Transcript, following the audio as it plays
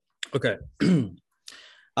Okay.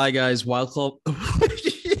 Hi guys, welcome.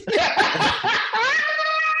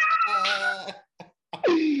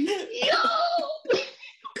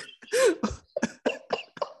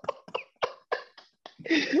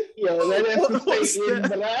 Yo, let us to stay What's in,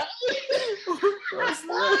 that? bruh. What's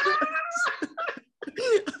that?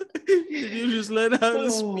 Did you just learn how to Oh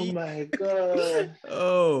speak? my god.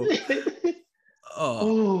 Oh.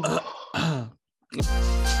 Oh.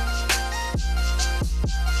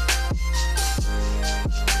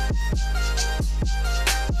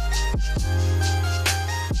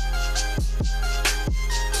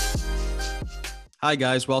 Hi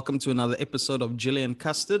guys, welcome to another episode of Jillian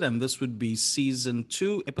Custard, and this would be season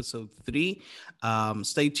 2, episode 3.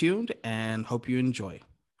 Stay tuned and hope you enjoy.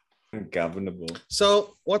 Ungovernable.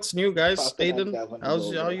 So, what's new, guys? Fucking Aiden, ungovernable, how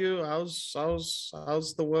bro. you?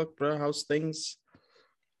 How's the work, bro? How's things?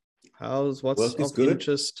 What's Work is of good.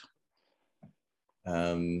 interest?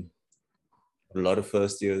 A lot of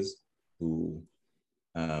first years who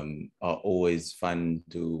are always fun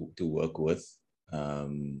to work with.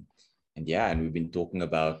 And we've been talking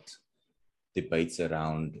about debates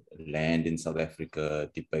around land in South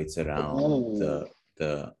Africa, debates around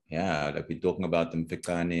like we're talking about the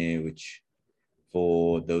Mfikane, which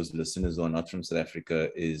for those listeners who are not from South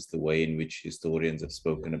Africa is the way in which historians have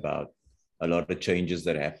spoken about a lot of changes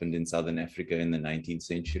that happened in Southern Africa in the 19th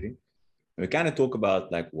century. And we kind of talk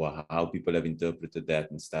about like how people have interpreted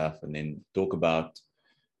that and stuff, and then talk about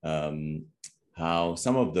how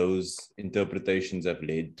some of those interpretations have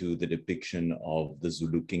led to the depiction of the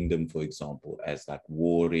Zulu kingdom, for example, as like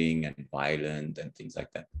warring and violent and things like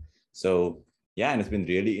that. So yeah, and it's been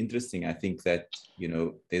really interesting. I think that,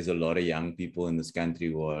 there's a lot of young people in this country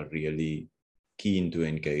who are really keen to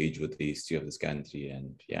engage with the history of this country.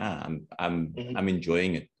 And yeah, I'm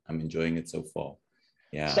enjoying it. I'm enjoying it so far.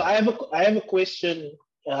 Yeah. So I have a question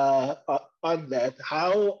on that.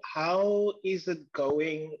 How is it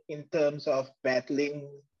going in terms of battling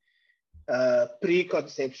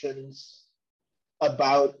preconceptions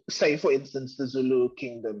about, say, for instance, the Zulu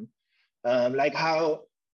kingdom? Like how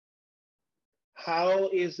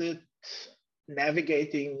is it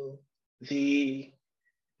navigating the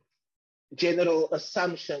general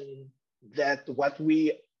assumption that what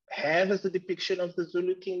we have as a depiction of the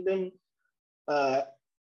Zulu kingdom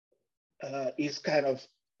is kind of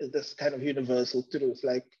this kind of universal truth?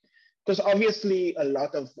 Like, because obviously a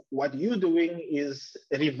lot of what you're doing is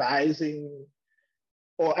revising,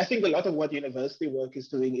 or I think a lot of what university work is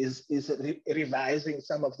doing is revising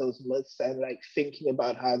some of those myths and like thinking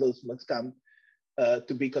about how those myths come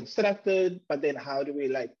to be constructed, but then how do we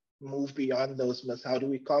like move beyond those myths? How do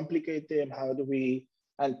we complicate them? How do we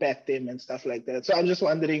unpack them and stuff like that? So I'm just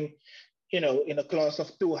wondering, in a class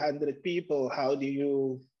of 200 people, how do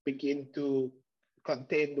you begin to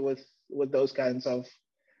contend with those kinds of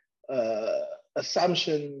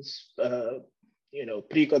assumptions,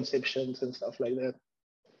 preconceptions and stuff like that?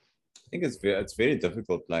 I think it's very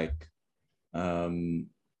difficult. Like,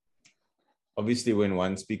 obviously, when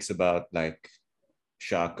one speaks about like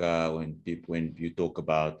Shaka, when you talk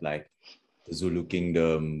about like the Zulu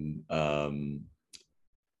kingdom,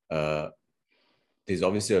 there's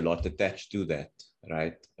obviously a lot attached to that,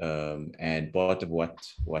 right? And part of what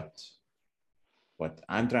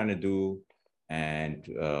I'm trying to do, and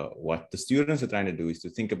what the students are trying to do, is to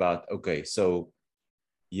think about, okay, so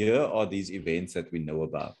here are these events that we know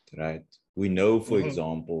about, right? We know, for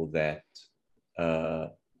example, that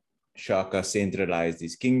Shaka centralized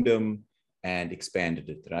his kingdom and expanded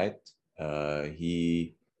it, right?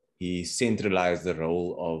 He centralized the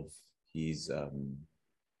role of his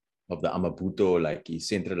of the Amabuto, like he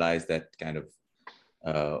centralized that kind of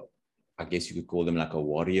I guess you could call them like a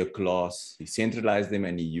warrior class. He centralized them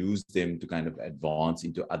and he used them to kind of advance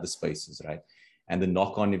into other spaces, right? And the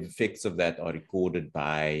knock-on effects of that are recorded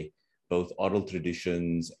by both oral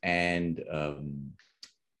traditions and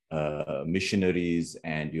missionaries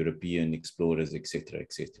and European explorers, etc.,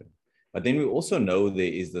 etc. But then we also know there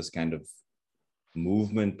is this kind of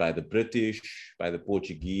movement by the British, by the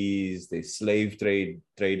Portuguese. There's slave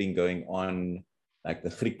trading going on, like the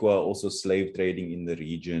Griqua also slave trading in the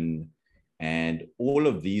region. And all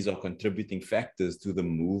of these are contributing factors to the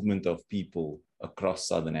movement of people across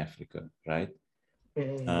Southern Africa, right?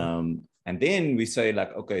 And then we say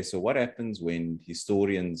like, okay, so what happens when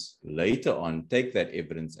historians later on take that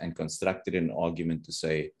evidence and construct it in an argument to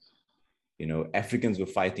say, Africans were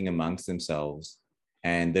fighting amongst themselves,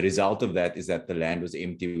 and the result of that is that the land was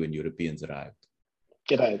empty when Europeans arrived.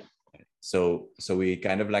 Right. So we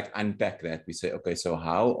kind of like unpack that. We say, okay, so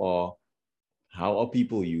how are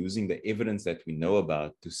people using the evidence that we know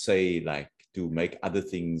about to say like to make other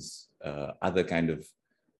things, other kind of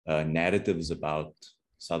narratives about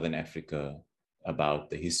Southern Africa, about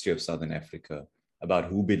the history of Southern Africa, about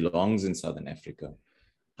who belongs in Southern Africa.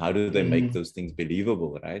 How do they make those things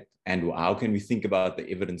believable, right? And how can we think about the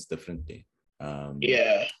evidence differently?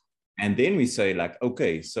 And then we say like,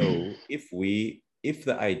 okay, so if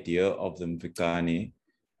the idea of the Mfecane,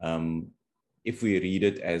 if we read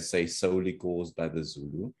it as, say, solely caused by the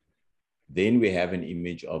Zulu, then we have an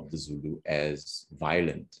image of the Zulu as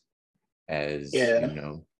violent, as, you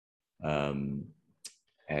know,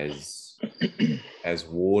 as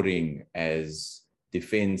warring, as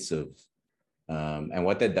defensive. And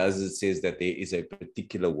what that does is it says that there is a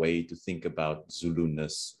particular way to think about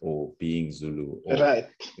Zulu-ness or being Zulu. Or, right.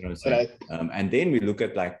 You know what I'm saying? Right. And then we look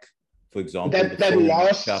at, like, for example,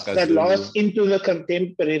 that lost into the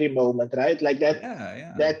contemporary moment, right? Like that,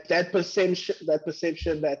 that perception,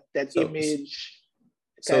 that image.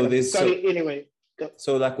 Anyway.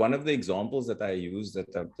 So like one of the examples that I use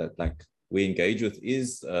that like we engage with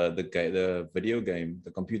is the video game,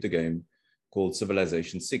 the computer game called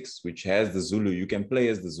Civilization 6, which has the Zulu. You can play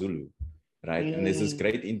as the Zulu, right? And there's this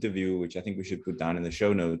great interview, which I think we should put down in the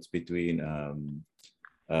show notes, between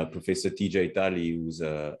Professor T.J. Tali, who's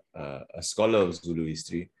a scholar of Zulu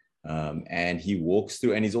history, and he walks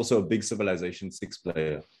through, and he's also a big Civilization 6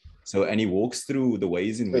 player. So, and he walks through the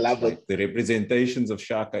ways in which like, the representations of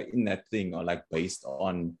Shaka in that thing are like based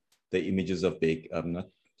on the images of Henry Tele.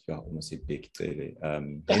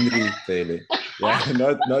 Yeah,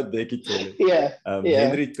 not Beki Tele.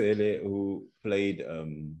 Henry Tele, who played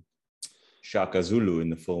Shaka Zulu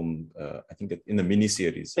in the film, I think in the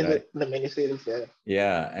miniseries. Right? The miniseries, yeah.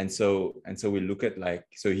 Yeah, and so we look at like,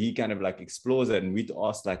 so he kind of like explores that, and we'd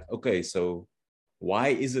ask like, okay, so why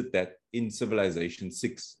is it that in Civilization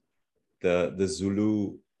 6, the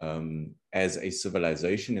Zulu as a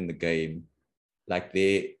civilization in the game, like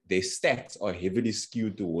their stats are heavily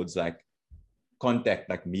skewed towards like contact,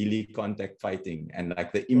 like melee contact fighting, and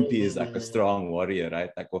like the Impi is like a strong warrior,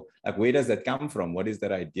 right? Like where does that come from? What is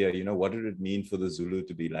that idea? You know, what did it mean for the Zulu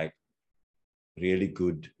to be like really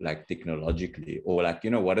good, like technologically, or like,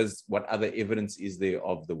 you know, what other evidence is there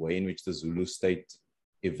of the way in which the Zulu state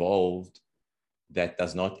evolved that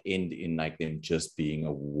does not end in like them just being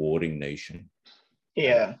a warring nation?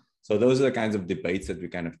 So those are the kinds of debates that we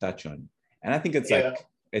kind of touch on, and I think it's like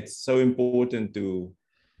it's so important to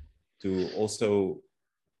also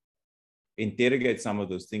interrogate some of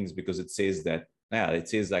those things, because it says that it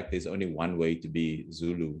says like there's only one way to be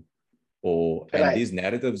Zulu, and these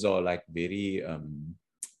narratives are like very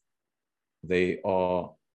they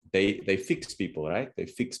fix people, right? They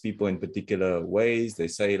fix people in particular ways. They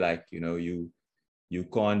say like, you know, you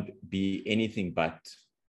can't be anything but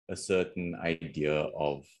a certain idea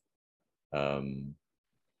of a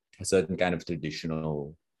certain kind of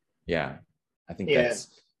traditional, I think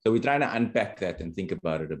that's, so we're trying to unpack that and think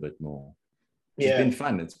about it a bit more. It's been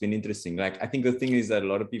fun. It's been interesting. Like, I think the thing is that a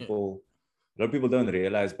lot of people don't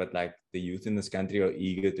realize, but like the youth in this country are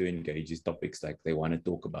eager to engage these topics. Like they want to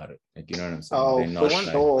talk about it. Like, you know what I'm saying?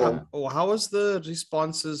 How was the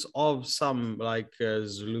responses of some like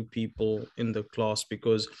Zulu people in the class?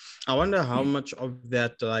 Because I wonder how much of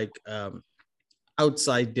that like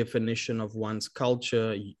outside definition of one's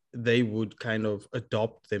culture they would kind of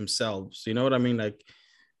adopt themselves. You know what I mean? Like,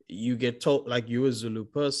 you get told, like, you're a Zulu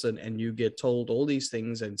person and you get told all these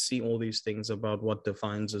things and see all these things about what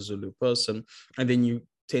defines a Zulu person, and then you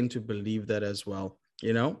tend to believe that as well,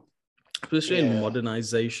 you know, especially in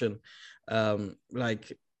modernization.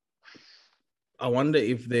 Like, I wonder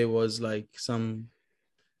if there was like some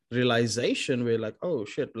realization where like, oh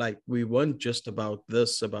shit, like we weren't just about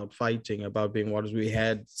this, about fighting, about being what we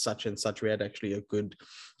had such and such, we had actually a good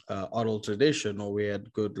oral tradition, or we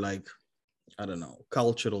had good, like, I don't know,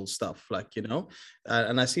 cultural stuff, like, you know,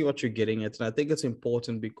 and I see what you're getting at. And I think it's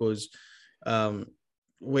important because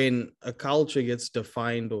when a culture gets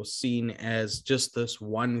defined or seen as just this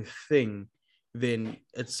one thing, then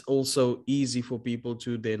it's also easy for people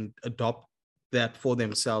to then adopt that for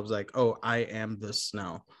themselves. Like, oh, I am this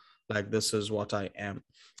now. Like, this is what I am.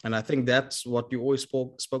 And I think that's what you always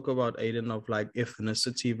spoke about, Aiden, of like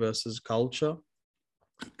ethnicity versus culture.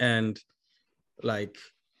 And like,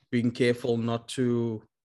 being careful not to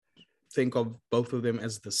think of both of them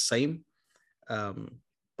as the same,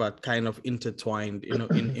 but kind of intertwined, you know,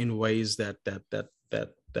 in ways that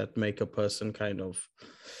make a person kind of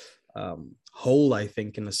whole, I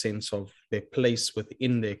think, in a sense of their place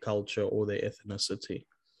within their culture or their ethnicity.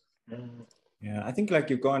 Yeah, I think like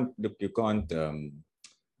you can't the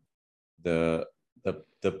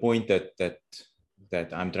point that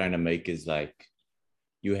I'm trying to make is like,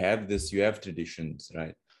 you have traditions,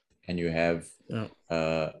 right? And you have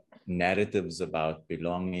narratives about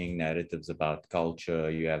belonging, narratives about culture,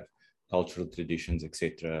 you have cultural traditions,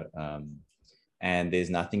 etc. And there's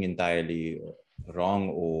nothing entirely wrong,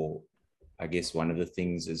 or I guess one of the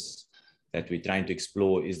things is that we're trying to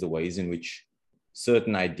explore is the ways in which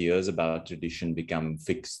certain ideas about tradition become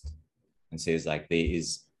fixed, and says like there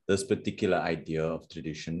is this particular idea of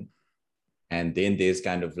tradition, and then there's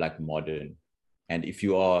kind of like modern. And if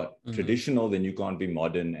you are traditional, then you can't be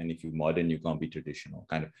modern. And if you're modern, you can't be traditional,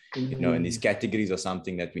 kind of, you know, and these categories are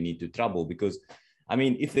something that we need to trouble, because, I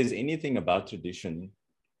mean, if there's anything about tradition,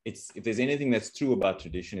 if there's anything that's true about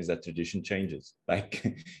tradition, is that tradition changes. Like,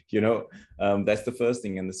 you know, that's the first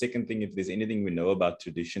thing. And the second thing, if there's anything we know about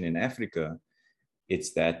tradition in Africa,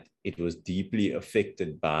 it's that it was deeply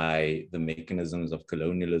affected by the mechanisms of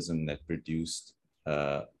colonialism that produced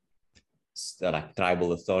like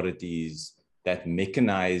tribal authorities that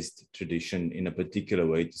mechanized tradition in a particular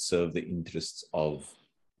way to serve the interests of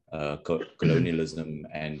colonialism,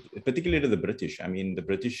 and particularly the British. I mean, the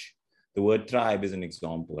British, the word tribe is an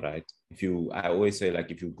example, right? I always say,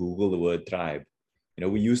 like, if you Google the word tribe, you know,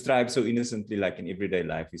 we use tribe so innocently, like in everyday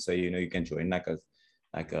life. We say, you know, you can join like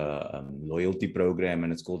a loyalty program,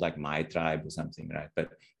 and it's called like My Tribe or something, right?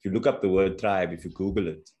 But if you look up the word tribe, if you Google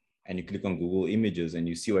it and you click on Google Images and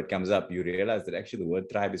you see what comes up, you realize that actually the word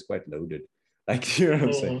tribe is quite loaded. Like, you know what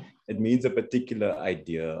I'm saying? It means a particular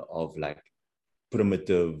idea of like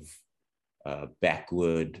primitive,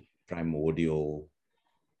 backward, primordial,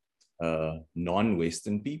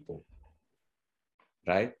 non-Western people,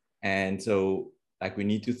 right? And so, like, we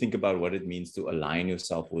need to think about what it means to align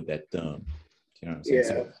yourself with that term. You know what I'm saying?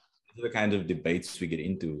 So these are the kind of debates we get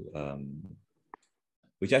into,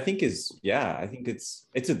 which I think is, I think it's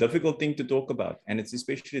a difficult thing to talk about. And it's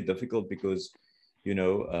especially difficult because, you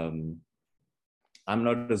know, I'm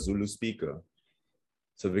not a Zulu speaker.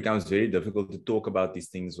 So it becomes very difficult to talk about these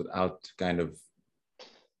things without kind of,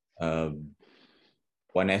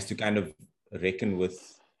 one has to kind of reckon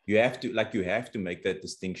with, you have to make that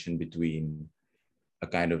distinction between a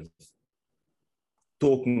kind of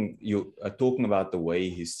talking about the way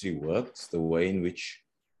history works, the way in which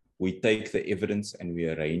we take the evidence and we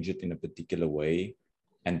arrange it in a particular way,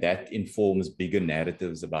 and that informs bigger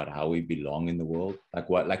narratives about how we belong in the world.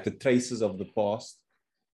 Like the traces of the past,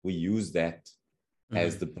 we use that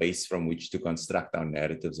as the base from which to construct our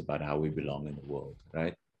narratives about how we belong in the world,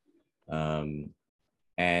 right?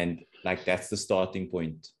 And like that's the starting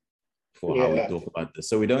point for how we talk about this.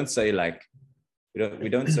 So we don't say like, we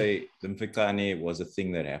don't say the Mfecane was a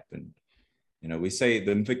thing that happened. You know, we say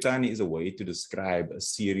the Mfecane is a way to describe a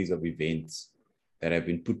series of events that have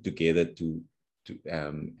been put together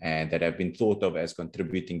and that have been thought of as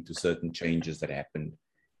contributing to certain changes that happened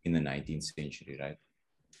in the 19th century, right?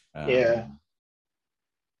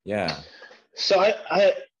 So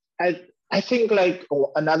I think like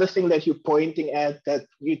another thing that you're pointing at that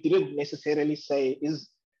you didn't necessarily say is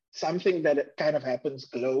something that kind of happens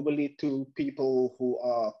globally to people who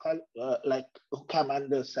are who come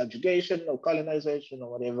under subjugation or colonization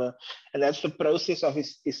or whatever, and that's the process of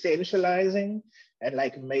essentializing and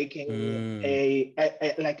like making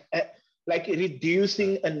like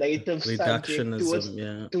reducing a native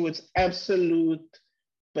subject to its absolute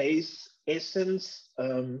base essence.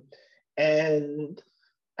 And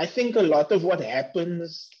I think a lot of what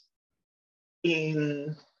happens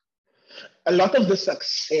a lot of the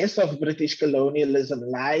success of British colonialism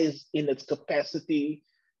lies in its capacity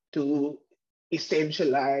to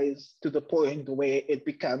essentialize to the point where it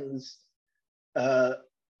becomes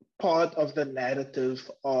part of the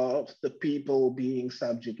narrative of the people being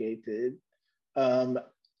subjugated. And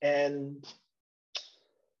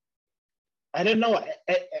I don't know.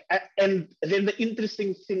 And then the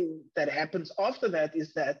interesting thing that happens after that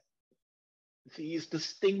is that these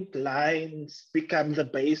distinct lines become the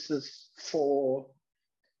basis for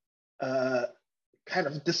kind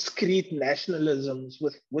of discrete nationalisms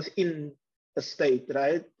within a state,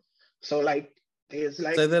 right? So like there's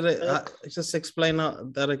like just explain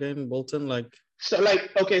that again, Bolton. Like so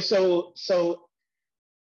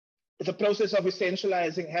the process of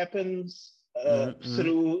essentializing happens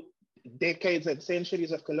through decades and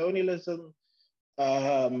centuries of colonialism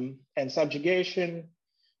and subjugation.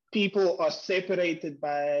 People are separated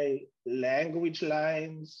by language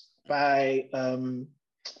lines, by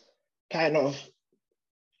kind of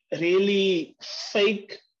really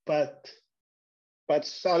fake but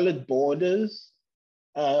solid borders,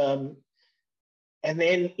 and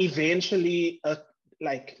then eventually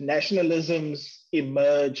like nationalisms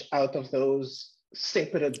emerge out of those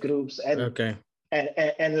separate groups,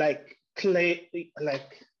 and like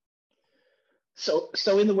So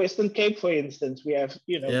in the Western Cape, for instance, we have,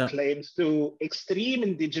 Yeah. claims to extreme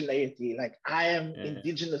indigeneity, like I am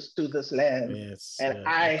indigenous to this land, Yes. and Yeah,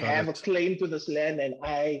 I have a correct. claim to this land, and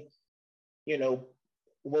I,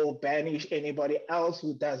 will banish anybody else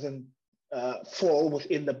who doesn't fall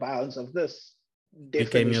within the bounds of this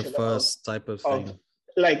Became your definition first type of thing.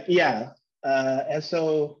 and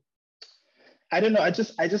so I don't know. I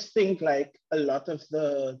just think like a lot of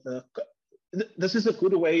this is a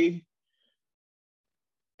good way.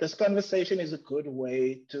 This conversation is a good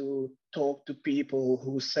way to talk to people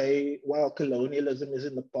who say, well, colonialism is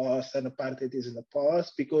in the past and apartheid is in the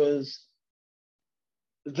past, because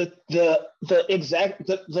the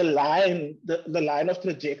line of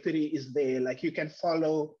trajectory is there. Like you can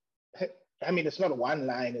follow. I mean, it's not one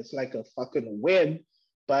line, it's like a fucking web,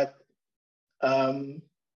 but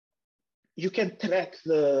you can track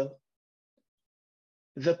the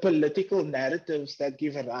political narratives that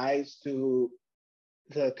give rise to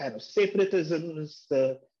the kind of separatisms,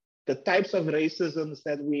 the types of racisms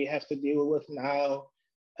that we have to deal with now,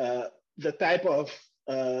 the type of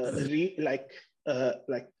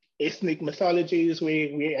ethnic mythologies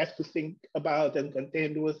we have to think about and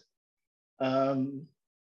contend with.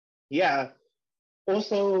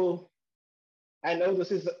 Also, I know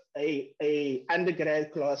this is a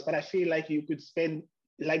undergrad class, but I feel like you could spend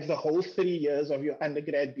like the whole 3 years of your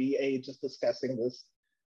undergrad BA just discussing this.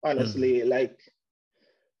 Honestly, like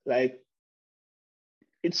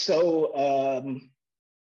it's so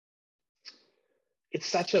it's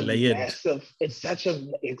such a layered. massive. It's such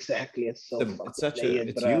a exactly. It's so layered,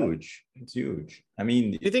 it's huge. It's huge. I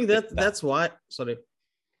mean, Do you think that's why? Sorry.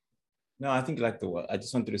 No, I think I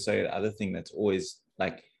just wanted to say the other thing that's always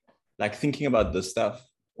like thinking about this stuff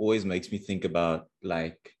always makes me think about,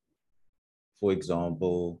 like, for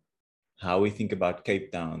example, how we think about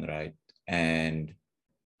Cape Town, right? And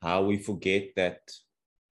how we forget that,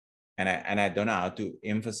 and I don't know how to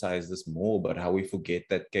emphasize this more, but how we forget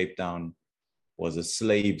that Cape Town was a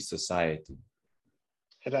slave society.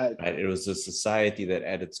 Right. It was a society that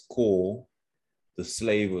at its core, the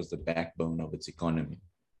slave was the backbone of its economy.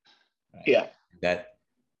 Right? Yeah.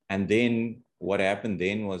 And then what happened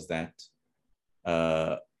then was that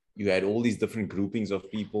you had all these different groupings of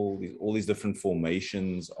people, all these different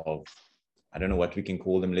formations of, I don't know what we can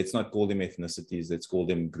call them. Let's not call them ethnicities. Let's call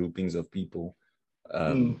them groupings of people,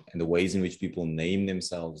 and the ways in which people name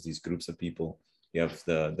themselves, these groups of people. You have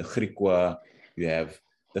the Griqua. You have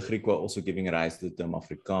the Griqua also giving rise to the term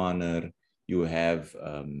Afrikaner. You have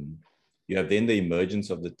then the emergence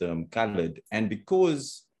of the term colored. And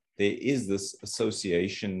because there is this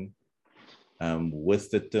association with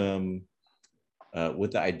the term,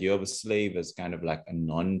 with the idea of a slave as kind of like a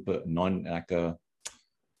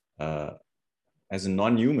as a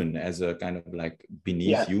non-human, as a kind of like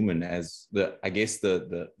beneath human, as the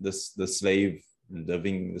slave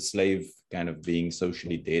living, the slave kind of being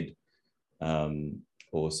socially dead,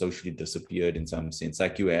 or socially disappeared in some sense.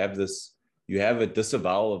 Like you have a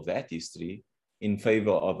disavowal of that history in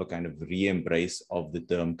favor of a kind of re-embrace of the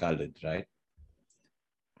term colored, right?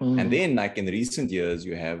 And then, like in recent years,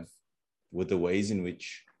 you have, with the ways in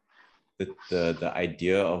which the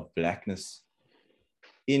idea of Blackness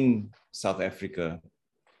in South Africa,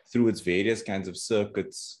 through its various kinds of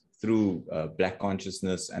circuits, through Black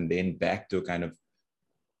consciousness, and then back to a kind of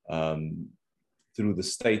through the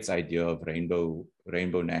state's idea of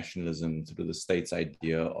rainbow nationalism, through the state's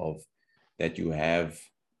idea of that you have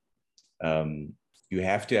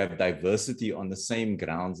to have diversity on the same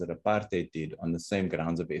grounds that apartheid did, on the same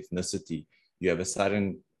grounds of ethnicity. You have a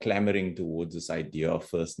sudden clamoring towards this idea of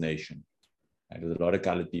First Nation. And there's a lot of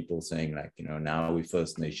colored people saying, like, now we're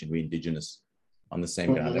First Nation, we're indigenous on the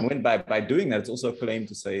same ground. And when by doing that, it's also a claim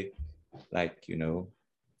to say, like,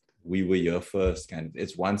 we were here first. Kind of,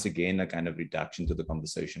 it's once again a kind of reduction to the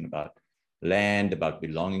conversation about land, about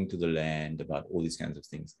belonging to the land, about all these kinds of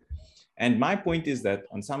things. And my point is that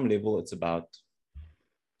on some level, it's about,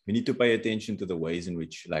 we need to pay attention to the ways in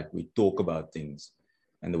which, like, we talk about things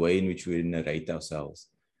and the way in which we narrate ourselves.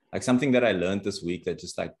 Like something that I learned this week that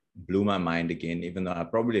just like blew my mind again, even though I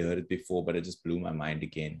probably heard it before, but it just blew my mind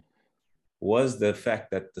again, was the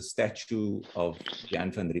fact that the statue of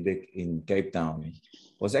Jan van Riebeeck in Cape Town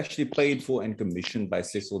was actually paid for and commissioned by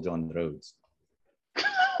Cecil John Rhodes.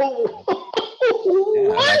 It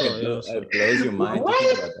blows your mind to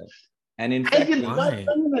think about that. And in fact,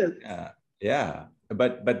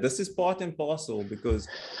 but this is part and parcel, because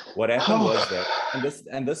what happened was that,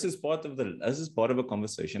 and this is part of a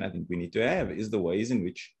conversation I think we need to have, is the ways in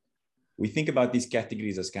which we think about these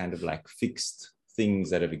categories as kind of like fixed things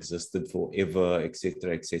that have existed forever,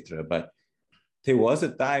 etc., etc. But there was a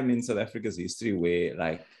time in South Africa's history where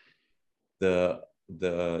like the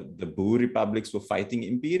Boer republics were fighting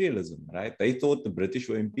imperialism, right? They thought the British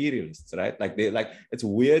were imperialists, right? Like they like it's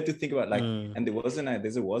weird to think about like, and there was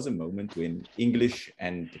a moment when English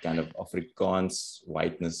and the kind of Afrikaans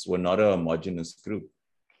whiteness were not a homogenous group.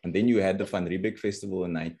 And then you had the Van Riebeeck Festival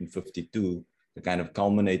in 1952, the kind of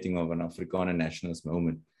culminating of an Afrikaner nationalist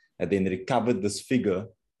moment, that then recovered this figure,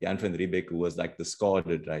 Jan van Riebeeck, who was like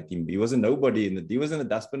discarded, right? He was a nobody he was in the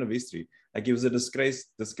dustbin of history. Like he was a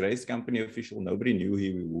disgraced company official. Nobody knew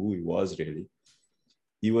who he was really.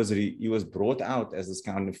 He was brought out as this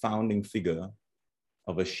kind of founding figure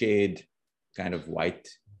of a shared kind of white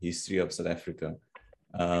history of South Africa.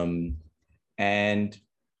 And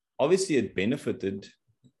obviously it benefited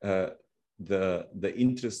the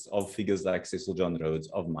interests of figures like Cecil John Rhodes,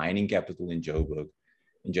 of mining capital in Johannesburg,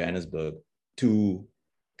 to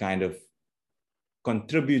kind of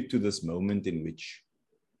contribute to this moment in which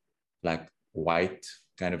like white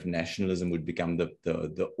kind of nationalism would become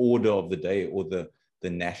the order of the day, or the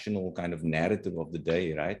national kind of narrative of the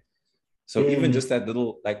day, right? So even just that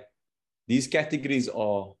little, like, these categories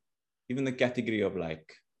are, even the category of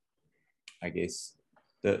like, I guess,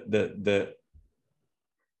 the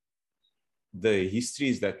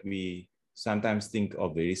histories that we sometimes think are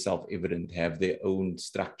very self-evident have their own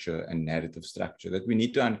structure and narrative structure that we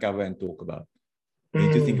need to uncover and talk about. We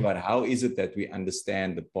need to think about how is it that we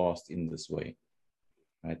understand the past in this way,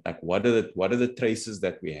 right? Like what are the traces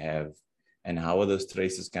that we have, and how are those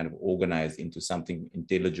traces kind of organized into something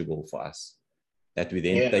intelligible for us that we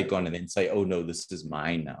then take on and then say, oh no, this is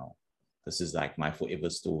mine now. This is like my forever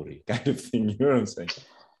story kind of thing. You know what I'm saying?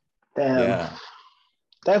 Damn. Yeah.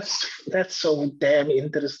 That's so damn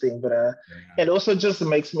interesting, bruh. Yeah. It also just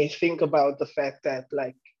makes me think about the fact that,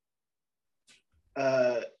 like,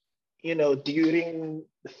 you know, during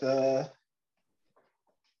I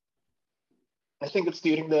think it's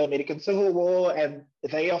during the American Civil War, and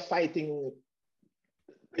they are fighting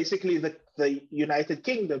basically the United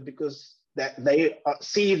Kingdom because that they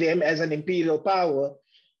see them as an imperial power,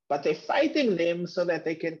 but they're fighting them so that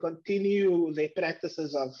they can continue their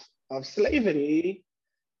practices of slavery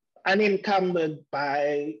unencumbered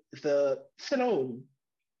by the throne,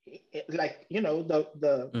 like, you know,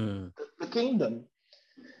 the kingdom.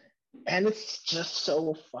 And it's just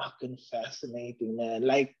so fucking fascinating, man.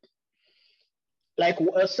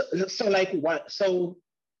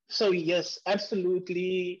 So yes,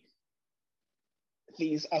 absolutely,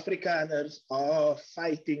 these Afrikaners are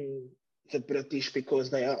fighting the British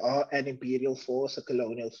because they are an imperial force, a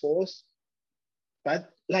colonial force.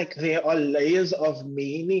 But like there are layers of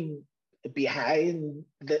meaning behind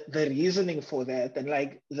the reasoning for that, and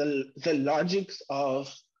like the logics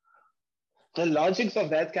of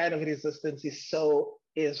that kind of resistance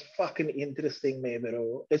is fucking interesting, man,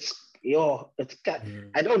 bro. I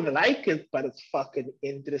don't like it, but it's fucking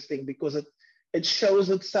interesting because it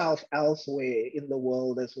shows itself elsewhere in the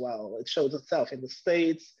world as well. It shows itself in the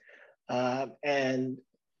States, and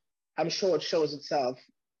I'm sure it shows itself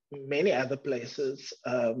many other places,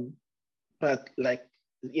 but like,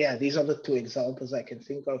 yeah, these are the two examples I can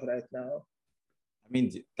think of right now. I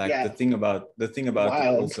mean, like the thing about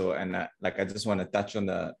it also, and I just want to touch on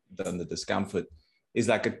the discomfort, is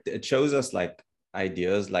like it shows us like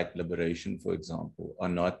ideas like liberation, for example, are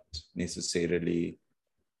not necessarily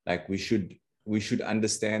like we should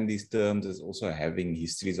understand these terms as also having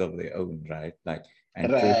histories of their own, right? Like,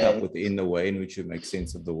 and caught up within the way in which you make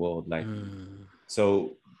sense of the world, like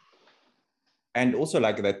so. And also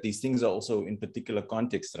like that these things are also in particular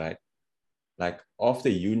context, right? Like after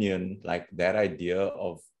Union, like that idea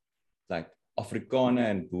of like Afrikaner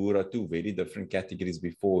and Boer are two very different categories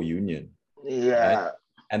before Union. Yeah. Right?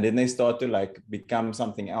 And then they start to like become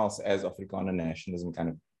something else as Afrikaner nationalism kind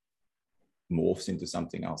of morphs into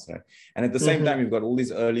something else, right? And at the same time, you've got all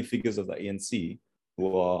these early figures of the ANC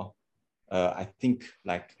who are, I think,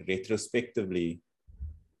 like retrospectively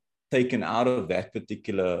taken out of that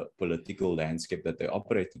particular political landscape that they're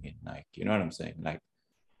operating in. Like, you know what I'm saying?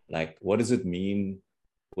 Like what does it mean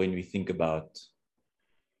when we think about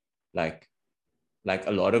like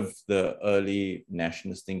a lot of the early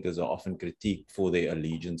nationalist thinkers are often critiqued for their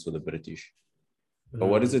allegiance with the British. But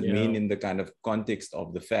what does it mean in the kind of context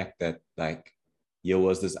of the fact that like here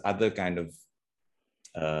was this other kind of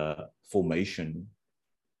formation,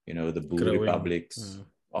 you know, the Boer republics,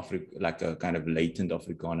 like a kind of latent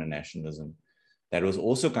Afrikaner nationalism that was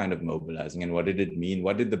also kind of mobilizing. And what did it mean?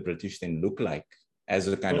 What did the British then look like as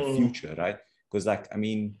a kind of future, right? Because like, I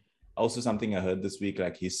mean, also something I heard this week,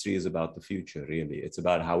 like history is about the future, really. It's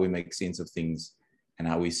about how we make sense of things and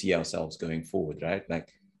how we see ourselves going forward, right?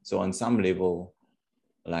 Like, so on some level,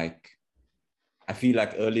 like, I feel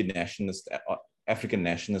like early nationalists, African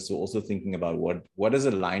nationalists were also thinking about what does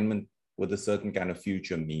alignment with a certain kind of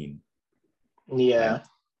future mean? Yeah. Right?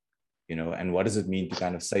 You know, and what does it mean to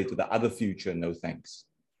kind of say to the other future, no thanks?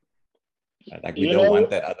 Right? Like, we don't want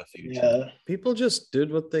that other future. Yeah. People just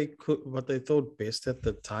did what they could, what they thought best at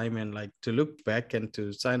the time, and like to look back and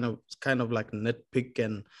to kind of like nitpick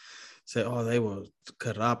and say, oh, they were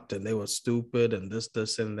corrupt and they were stupid and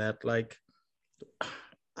this and that. Like,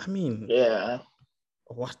 I mean, yeah.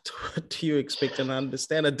 What do you expect and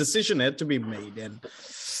understand? A decision had to be made, and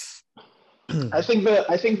I think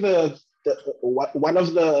the one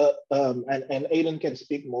of the and Aiden can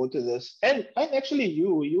speak more to this, and actually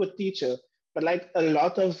you a teacher, but like a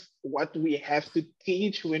lot of what we have to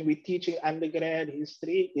teach when we're teaching undergrad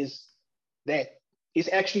history is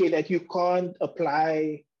actually that you can't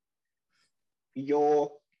apply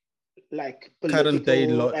your like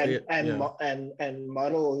political and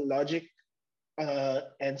moral logic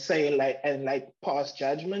and say like pass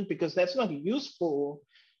judgment, because that's not useful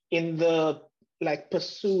in the like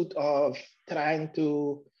pursuit of trying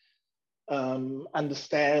to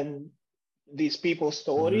understand these people's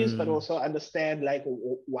stories, but also understand like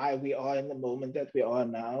why we are in the moment that we are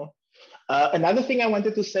now. Another thing I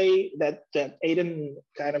wanted to say that Aiden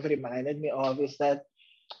kind of reminded me of is that,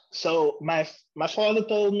 so my father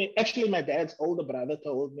told me, actually my dad's older brother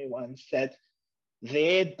told me once that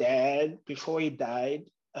their dad, before he died,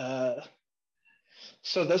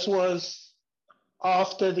 so this was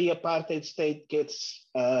after the apartheid state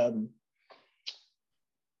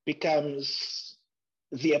becomes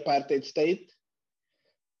the apartheid state.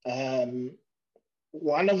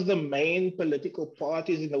 One of the main political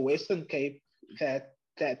parties in the Western Cape that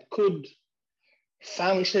could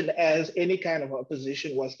function as any kind of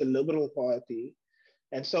opposition was the Liberal Party.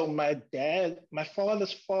 And so my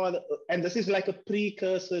father's father, and this is like a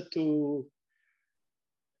precursor to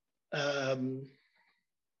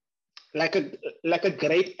like a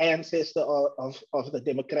great ancestor of the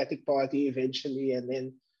Democratic Party eventually, and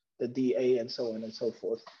then the DA and so on and so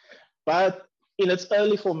forth. But in its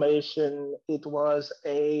early formation, it was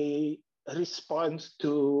a response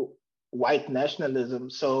to white nationalism.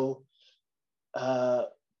 So,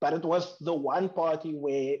 but it was the one party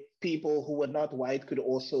where people who were not white could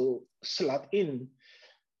also slot in.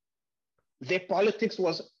 Their politics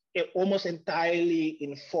was almost entirely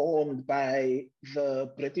informed by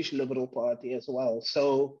the British Liberal Party as well.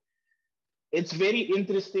 So it's very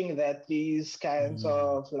interesting that these kinds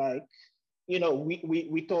of like, you know,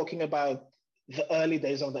 we're talking about the early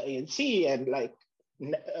days of the ANC and like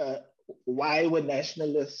why were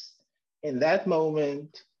nationalists in that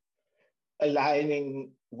moment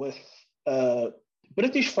aligning with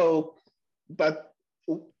British folk, but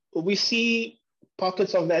we see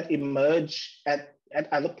pockets of that emerge at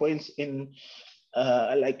other points in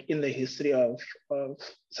like in the history of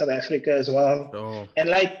South Africa as well. Oh. And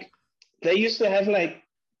like they used to have like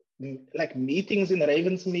meetings in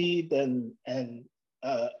Ravensmead and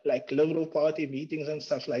like Liberal Party meetings and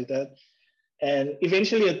stuff like that. And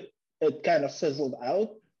eventually it kind of fizzled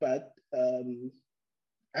out, but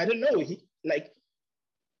I don't know.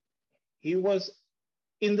 He was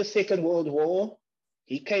in the Second World War.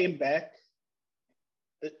 He came back.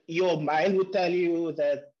 Your mind would tell you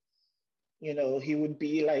that, you know, he would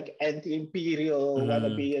be like anti-imperial, want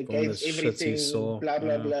to be against everything, blah,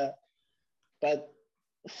 blah, blah. But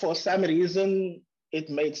for some reason,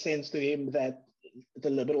 it made sense to him that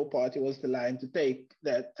the Liberal Party was the line to take,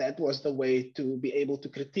 that was the way to be able to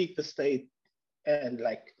critique the state and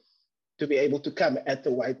like to be able to come at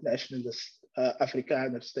the white nationalist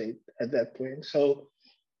Afrikaner state at that point. So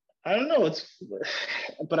I don't know,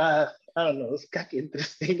 but I don't know, it's kind of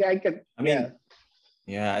interesting.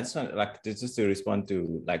 Yeah, it's not like just to respond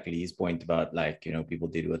to like Lee's point about like, you know, people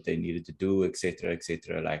did what they needed to do, etc.,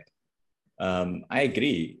 etc. Like, I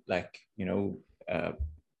agree. Like, you know,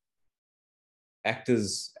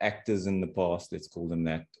 actors in the past, let's call them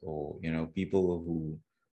that, or you know, people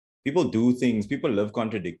do things, people live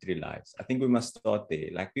contradictory lives. I think we must start there.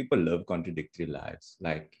 Like, people live contradictory lives,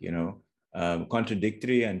 like, you know,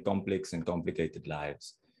 contradictory and complex and complicated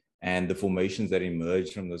lives. And the formations that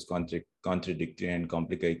emerge from those contradictory and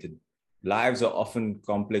complicated lives are often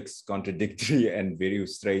complex, contradictory, and very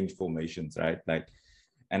strange formations, right? Like,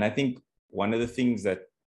 and I think one of the things that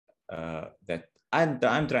that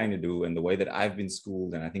I'm trying to do, and the way that I've been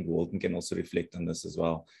schooled, and I think Walton can also reflect on this as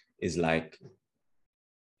well, is like,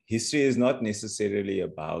 history is not necessarily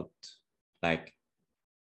about like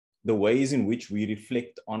the ways in which we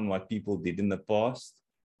reflect on what people did in the past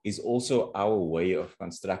is also our way of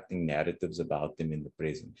constructing narratives about them in the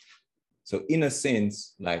present. So in a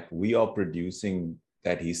sense, like we are producing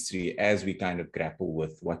that history as we kind of grapple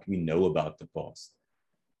with what we know about the past,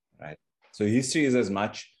 right? So history is as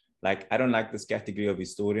much like, I don't like this category of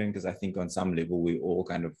historian because I think on some level we all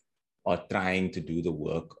kind of are trying to do the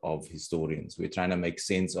work of historians. We're trying to make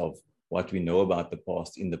sense of what we know about the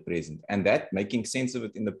past in the present. And that making sense of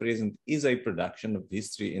it in the present is a production of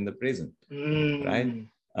history in the present, right?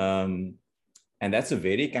 And that's a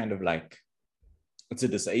very kind of like, it's a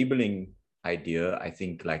disabling idea. I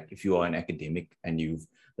think like if you are an academic and you've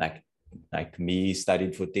like me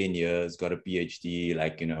studied for 10 years, got a PhD,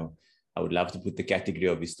 like, you know, I would love to put the category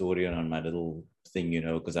of historian on my little thing, you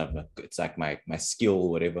know, because it's like my skill or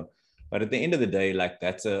whatever. But at the end of the day, like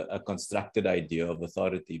that's a constructed idea of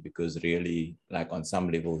authority, because really, like on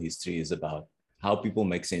some level, history is about how people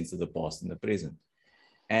make sense of the past and the present.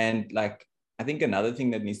 And like, I think another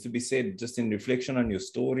thing that needs to be said, just in reflection on your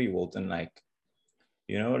story, Walton, like,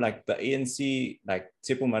 you know, like the ANC, like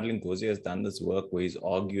Tsepo Madlinkosi has done this work where he's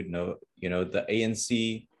argued, no, you know, the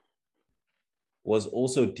ANC was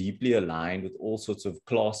also deeply aligned with all sorts of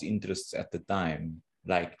class interests at the time.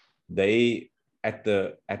 Like they, at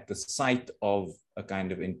the site of a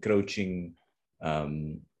kind of encroaching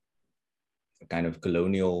kind of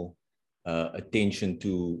colonial attention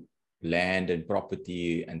to land and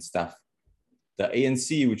property and stuff, the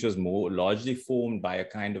ANC, which was more largely formed by a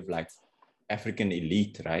kind of like African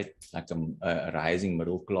elite, right, like a rising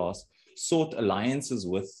middle class, sought alliances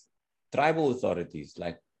with tribal authorities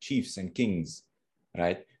like chiefs and kings,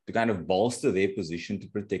 right, to kind of bolster their position to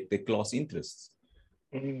protect their class interests.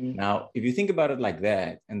 Now, if you think about it like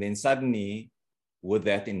that, and then suddenly with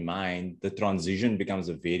that in mind, the transition becomes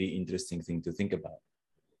a very interesting thing to think about.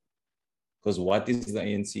 Because what is the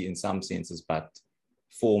ANC in some senses but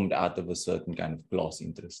formed out of a certain kind of class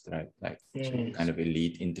interest, right? Like kind of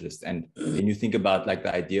elite interest. And then you think about like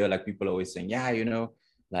the idea, like people are always saying, yeah, you know,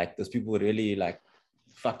 like those people really like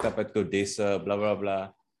fucked up at CODESA, blah, blah, blah.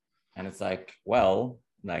 And it's like, well,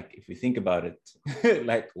 like if you think about it,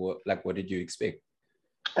 like what did you expect?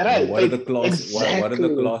 Right. What are the class? Exactly. What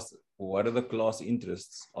are the class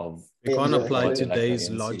interests of? You can't apply like today's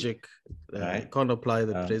ANC, logic. right? You can't apply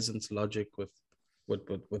the present's logic with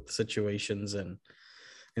situations and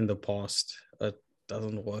in the past. It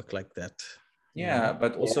doesn't work like that. Yeah,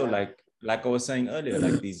 but also like I was saying earlier,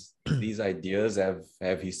 like these ideas have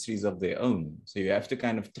histories of their own. So you have to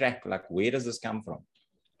kind of track like, where does this come from?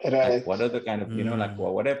 Right. Like what are the kind of, you know, like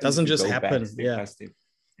what happens? Doesn't if you just go happen. Back step by step,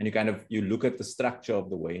 and you kind of, you look at the structure of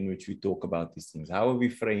the way in which we talk about these things. How have we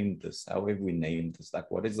framed this? How have we named this? Like,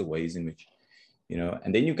 what is the ways in which, you know,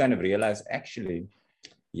 and then you kind of realize actually,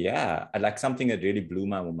 yeah, like something that really blew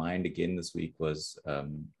my mind again this week was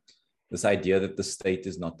this idea that the state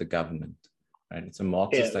is not the government, right? It's a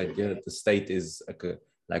Marxist idea that the state is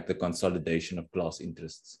like the consolidation of class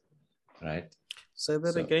interests, right? Say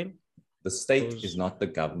that again. The state is not the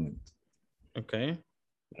government. Okay.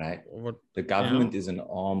 Right? The government is an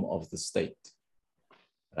arm of the state,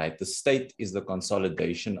 right? The state is the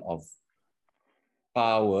consolidation of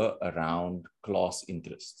power around class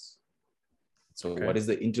interests. So what is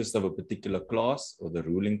the interest of a particular class or the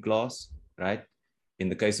ruling class, right? In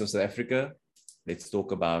the case of South Africa, let's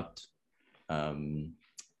talk about private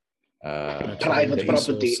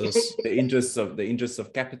property. the interests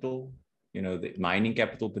of capital, you know, the mining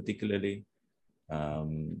capital particularly,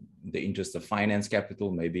 the interest of finance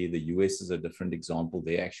capital. Maybe the US is a different example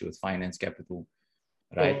there, actually, with finance capital,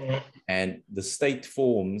 right? And the state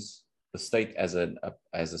forms, the state as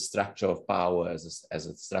a structure of power, as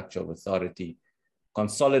a structure of authority,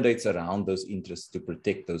 consolidates around those interests to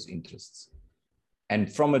protect those interests. And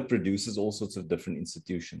from it produces all sorts of different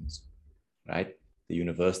institutions, right? The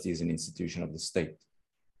university is an institution of the state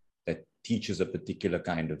that teaches a particular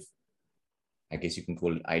kind of, I guess you can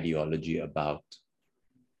call it, ideology about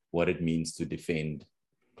what it means to defend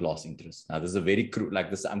class interests. Now, this is a very crude, like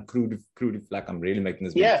this, I'm crude, like I'm really making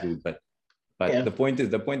this very crude, but the point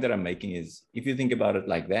that I'm making is, if you think about it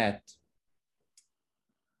like that,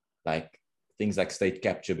 like things like state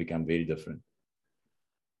capture become very different.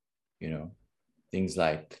 You know, things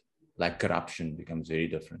like corruption becomes very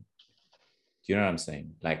different. Do you know what I'm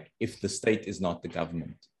saying? Like, if the state is not the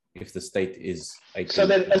government, if the state is so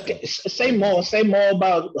then say more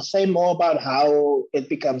about how it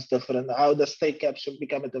becomes different, how the state capture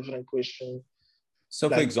become a different question. So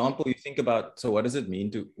for example, you think about, so what does it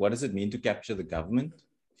mean to capture the government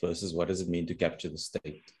versus what does it mean to capture the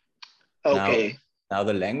state? Okay. Now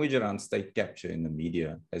the language around state capture in the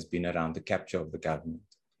media has been around the capture of the government.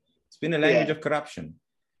 It's been a language of corruption,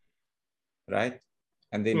 right?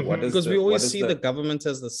 And then what is because we what always is see the government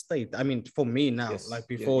as the state. I mean, for me now, Yes, like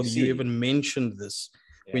yeah, before you you see. even mentioned this,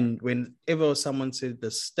 Yeah. whenever someone said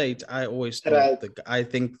the state, I always Right. thought I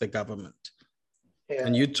think the government. Yeah.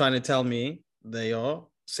 And you're trying to tell me they are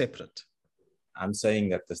separate. I'm saying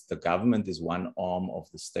that the government is one arm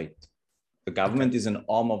of the state. The government is an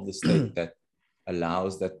arm of the state that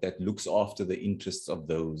allows that looks after the interests of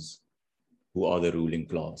those who are the ruling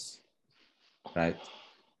class, right?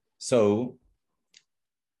 So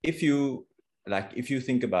if you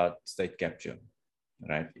think about state capture,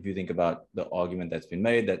 right? If you think about the argument that's been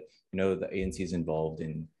made that the ANC is involved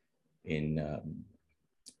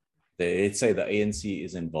let's say the ANC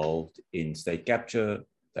is involved in state capture.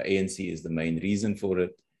 The ANC is the main reason for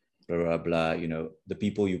it. Blah blah blah. The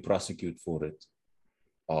people you prosecute for it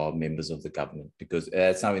are members of the government, because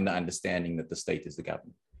that's now in the understanding that the state is the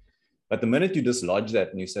government. But the minute you dislodge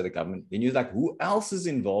that and you say the government, then you're like, who else is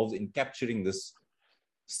involved in capturing this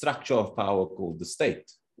structure of power called the state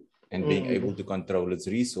and being able to control its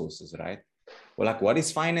resources, right? Well, like, what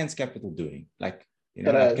is finance capital doing? Like,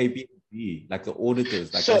 like KPMG, like the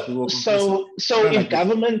auditors, like so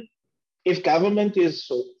if government is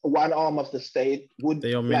one arm of the state, would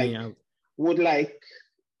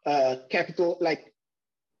capital, like,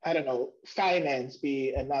 I don't know, finance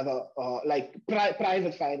be another, like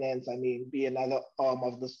private finance, I mean, be another arm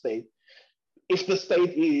of the state? If the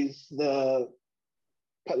state is the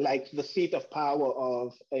seat of power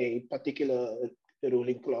of a particular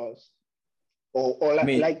ruling class, or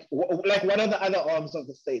like what are the other arms of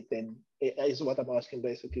the state then, is what I'm asking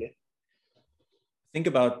basically. Think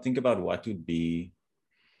about what would be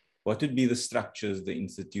the structures, the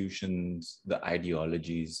institutions, the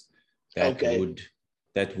ideologies that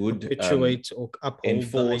would perpetuate or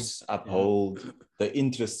uphold the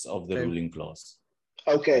interests of the ruling class.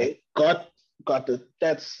 Okay, got it.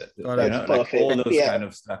 That's perfect. Like all those kind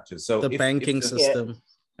of structures. So the banking system.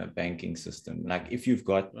 A banking system. Like if you've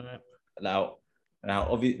got now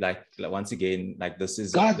obviously, like once again, like this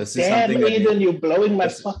is damn, something Aiden, you're blowing my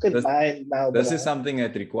fucking mind now. This is something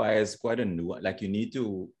that requires quite a new, like you need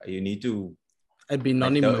to I'd be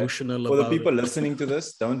non-emotional for about the people it. listening to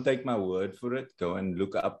this. Don't take my word for it. Go and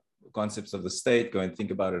look up concepts of the state. Go and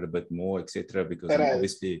think about it a bit more, etc. Because I'm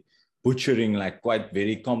obviously butchering like quite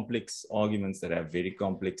very complex arguments that have very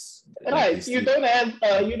complex. Right, you don't have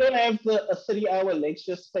the 3-hour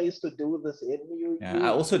lecture space to do this in you. I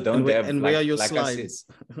also don't have. And where are your slides?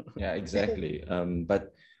 I said, yeah, exactly.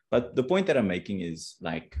 But the point that I'm making is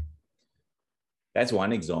like that's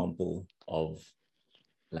one example of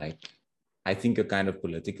like I think a kind of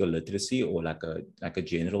political literacy, or like a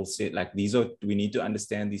general set. Like we need to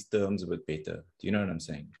understand these terms a bit better. Do you know what I'm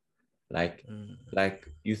saying? Like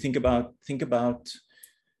you think about the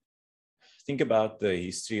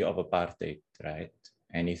history of apartheid, right?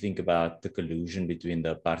 And you think about the collusion between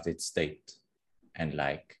the apartheid state and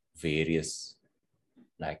like various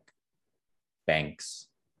like banks,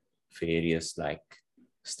 various like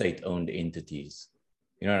state-owned entities.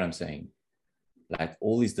 You know what I'm saying? Like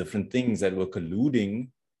all these different things that were colluding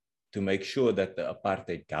to make sure that the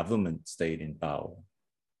apartheid government stayed in power,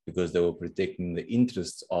 because they were protecting the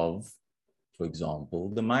interests of, for example,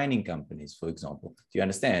 the mining companies, for example. Do you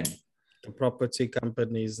understand? The property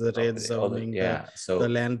companies, the red zoning, the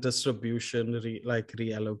land distribution,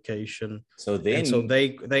 reallocation. So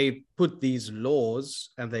they put these laws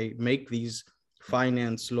and they make these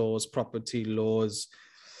finance laws, property laws,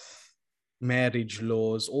 marriage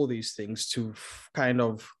laws, all these things to kind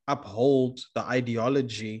of uphold the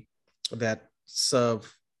ideology that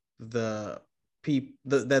serve the people,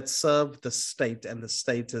 that serve the state, and the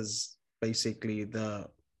state is basically the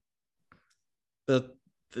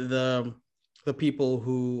people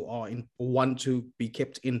who want to be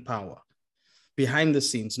kept in power behind the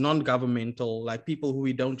scenes, non-governmental, like people who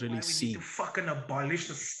we don't really see. We need to fucking abolish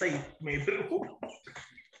the state, maybe.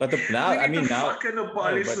 But fucking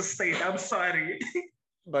abolish the state. I'm sorry.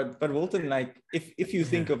 But Walton, like if you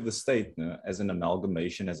think of the state as an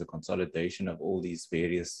amalgamation, as a consolidation of all these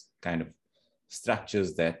various kind of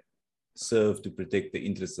structures that serve to protect the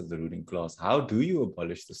interests of the ruling class, how do you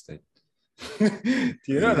abolish the state? Do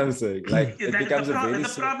you know what I'm saying? Like it becomes a very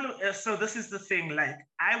problem. So this is the thing. Like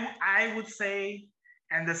I would say,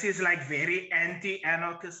 and this is like very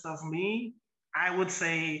anti-anarchist of me, I would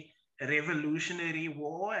say revolutionary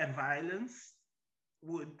war and violence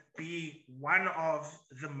would be one of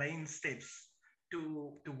the main steps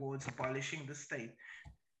towards abolishing the state,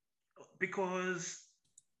 because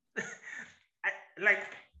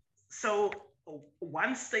so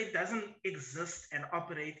one state doesn't exist and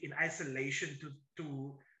operate in isolation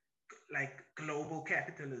to like global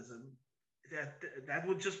capitalism. that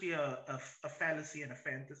would just be a fallacy and a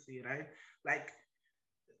fantasy, right? Like,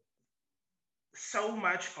 so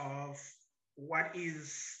much of what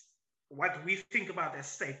we think about as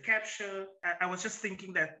state capture. I was just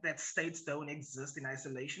thinking that states don't exist in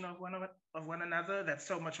isolation of one another. That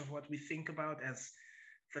so much of what we think about as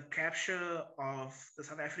the capture of the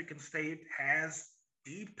South African state has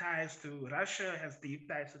deep ties to Russia, has deep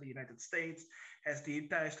ties to the United States, has deep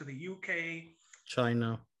ties to the UK,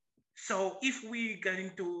 China. So if we're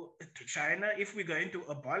going to China, if we're going to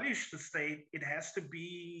abolish the state, it has to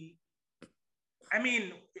be, I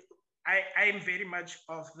mean, I'm very much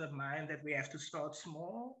of the mind that we have to start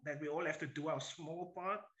small, that we all have to do our small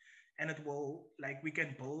part, and it will, like, we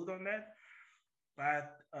can build on that.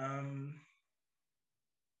 But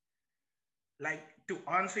like, to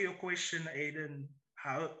answer your question, Aiden,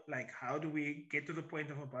 how do we get to the point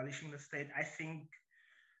of abolishing the state? I think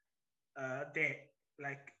I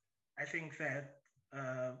think that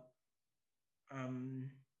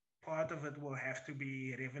part of it will have to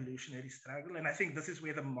be revolutionary struggle. And I think this is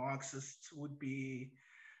where the Marxists would be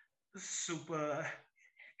super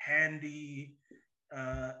handy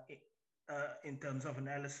in terms of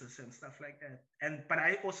analysis and stuff like that. But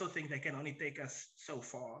I also think they can only take us so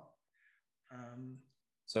far.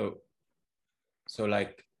 So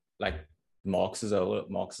like Marx's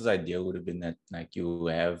idea would have been that, like,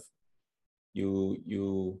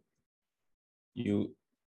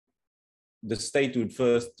 the state would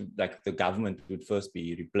first, like, the government would first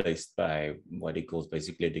be replaced by what he calls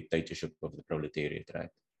basically a dictatorship of the proletariat, right?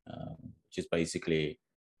 Which is basically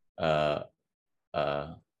a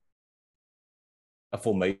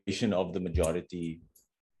formation of the majority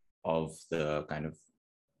of the kind of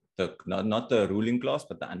not the ruling class,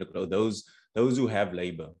 but the underclass, those who have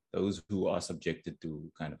labor, those who are subjected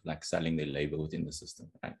to kind of like selling their labor within the system,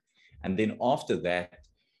 right? And then after that,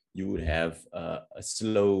 you would have a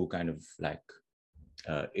slow kind of like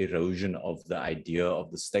erosion of the idea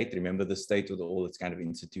of the state. Remember the state with all its kind of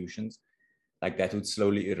institutions, like that would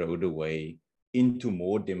slowly erode away into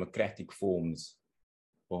more democratic forms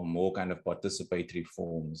or more kind of participatory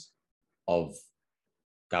forms of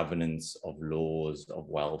governance, of laws, of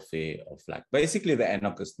welfare, of like basically the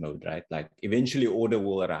anarchist mode, right? Like eventually order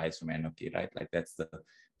will arise from anarchy, right? Like that's the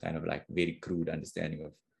kind of like very crude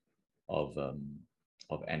understanding of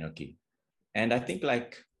anarchy. And I think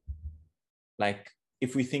like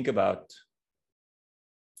if we think about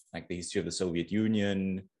like the history of the Soviet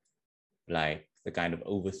Union, like the kind of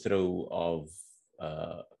overthrow of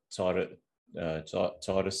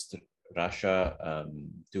Tsarist Russia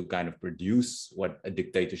to kind of produce what a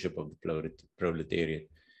dictatorship of the proletariat.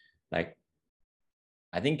 Like,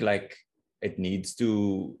 I think like it needs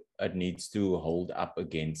to hold up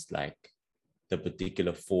against like the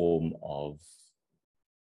particular form of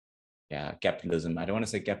capitalism. I don't want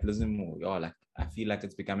to say capitalism, or like I feel like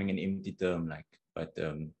it's becoming an empty term, like, but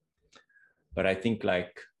I think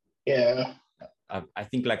like I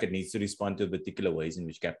think like it needs to respond to particular ways in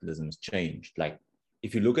which capitalism has changed. Like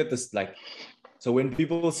if you look at this, like, so when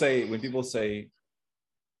people say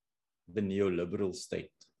the neoliberal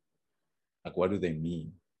state, like what do they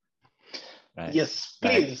mean? Right? Yes,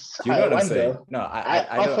 please. Like, you know what I'm saying? No,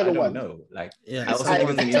 I don't know. Like, yeah, I also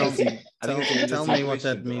think it's an interesting. Tell me what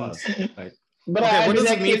that means. Like, but okay, what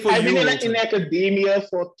does it mean for you? I've been in academia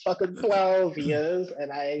for fucking 12 years,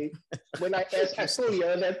 and I still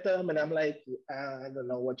hear that term, and I'm like, I don't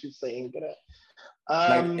know what you're saying, but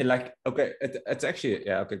like okay, it's actually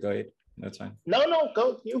okay. Go ahead. No, it's fine. No,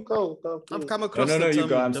 go. You go. I've come across the term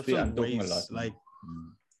in different ways. A lot, like,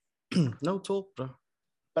 no talk, bro.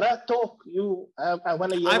 But I talk. I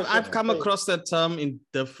want to hear. I've come across that term in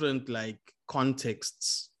different like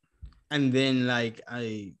contexts, and then like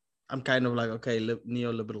I'm kind of like, okay,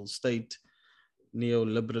 neoliberal state,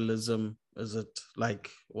 neoliberalism. Is it like,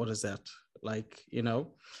 what is that? Like, you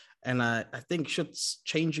know, and I think shit's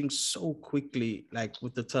changing so quickly, like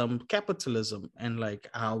with the term capitalism, and like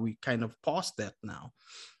how we kind of past that now.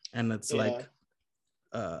 And it's like,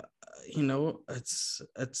 you know, it's,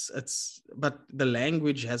 but the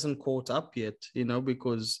language hasn't caught up yet, you know,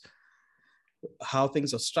 because how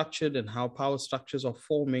things are structured and how power structures are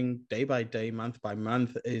forming day by day, month by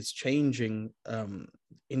month is changing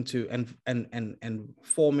into and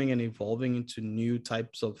forming and evolving into new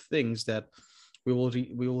types of things that we will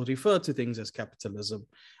refer to things as capitalism.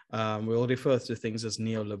 We will refer to things as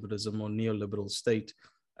neoliberalism or neoliberal state.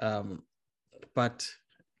 But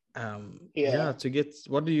to get,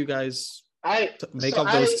 what do you guys make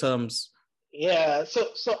of those terms? Yeah,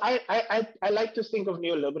 so I like to think of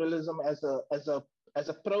neoliberalism as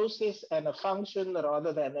a process and a function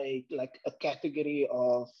rather than a category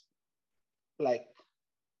of like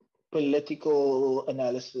political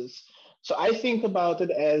analysis. So I think about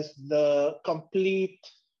it as the complete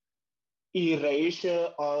erasure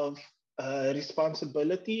of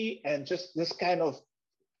responsibility and just this kind of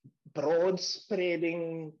broad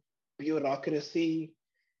spreading bureaucracy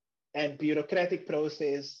and bureaucratic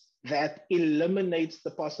process that eliminates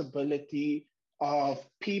the possibility of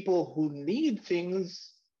people who need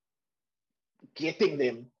things getting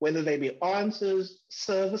them, whether they be answers,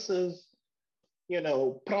 services,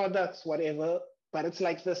 products, whatever. But it's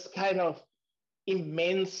like this kind of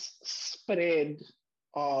immense spread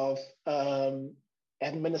of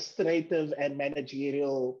administrative and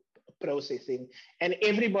managerial processing. And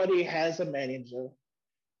everybody has a manager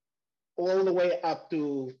all the way up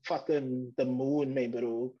to fucking the moon,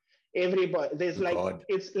 maybe. Everybody, there's like, God.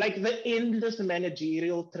 It's like the endless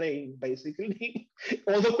managerial train, basically,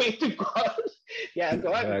 all the way to God. Yeah,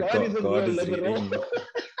 God is a neoliberal.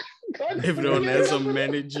 Everyone has a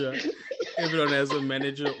manager. Everyone has a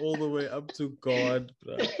manager all the way up to God,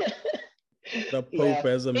 bro. The Pope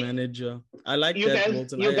has a manager. I like that,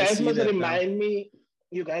 Milton. You guys must remind me.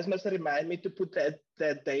 You guys must remind me to put that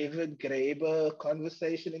David Graeber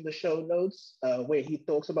conversation in the show notes, where he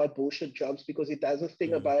talks about bullshit jobs, because he does a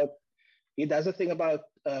thing about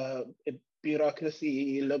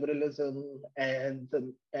bureaucracy, liberalism, and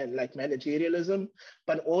like managerialism,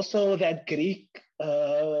 but also that Greek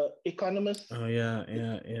economist. Oh yeah.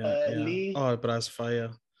 Lee. Oh, Brass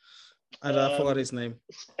Fire. I forgot his name.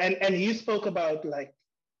 And he spoke about like.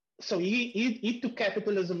 So he took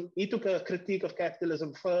capitalism. He took a critique of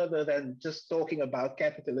capitalism further than just talking about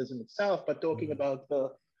capitalism itself, but talking about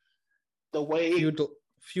the way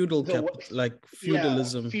feudalism.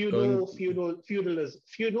 Feudalism.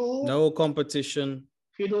 No competition.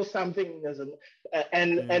 Feudal somethingism,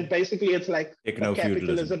 and basically it's like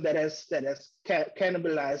capitalism that has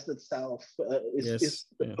cannibalized itself. Is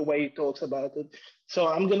the way he talks about it. So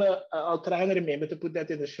I'll try and remember to put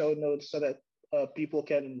that in the show notes so that people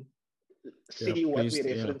can see what we're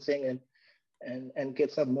referencing and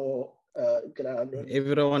get some more grounding.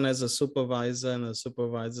 Everyone has a supervisor, and the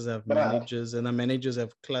supervisors have managers, and the managers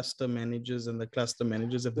have cluster managers, and the cluster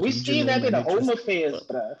managers have regional managers. We see that in Home Affairs,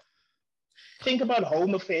 bruh. Think about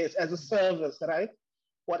Home Affairs as a service, right?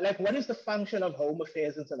 What is the function of Home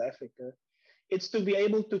Affairs in South Africa? It's to be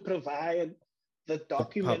able to provide the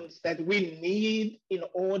documents that we need in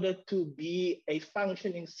order to be a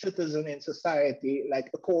functioning citizen in society,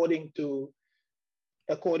 like according to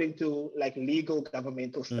like legal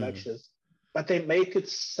governmental structures. But they make it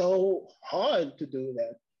so hard to do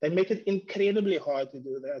that. They make it incredibly hard to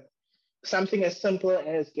do that. Something as simple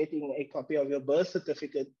as getting a copy of your birth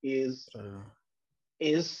certificate is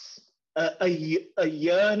a year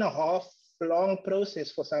and a half long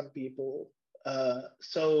process for some people.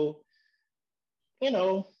 So,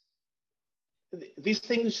 these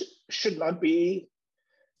things should not be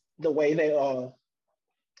the way they are.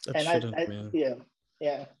 It's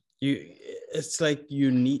like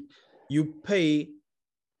you pay,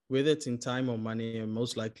 whether it's in time or money, and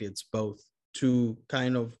most likely it's both, to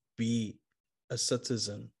kind of be a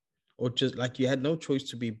citizen, or just like you had no choice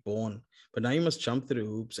to be born, but now you must jump through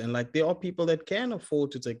hoops. And like there are people that can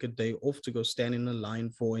afford to take a day off to go stand in a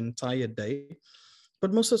line for an entire day,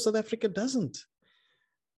 but most of South Africa doesn't,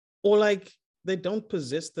 or like they don't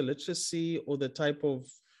possess the literacy or the type of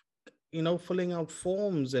filling out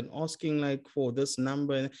forms and asking like for this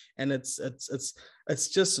number, and it's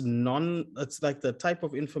just it's like the type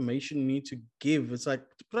of information you need to give. It's like,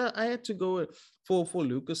 bro, I had to go for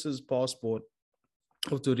Lucas's passport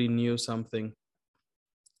or to renew something.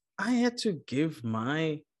 I had to give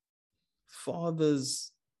my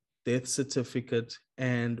father's death certificate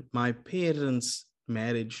and my parents'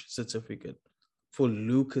 marriage certificate for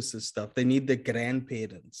Lucas's stuff. They need the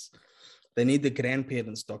grandparents. They need the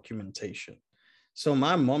grandparents' documentation. So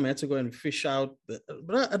my mom had to go and fish out.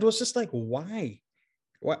 It was just like, why?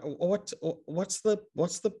 What's the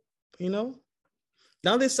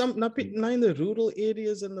Now there's now in the rural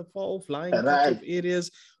areas and the far off lying areas.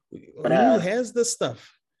 Who has the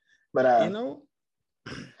stuff? But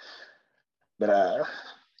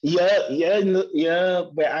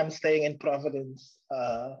where I'm staying in Providence.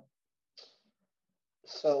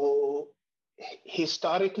 So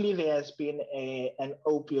historically, there has been an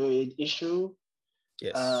opioid issue.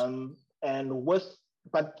 Yes.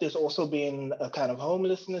 But there's also been a kind of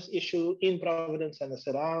homelessness issue in Providence and the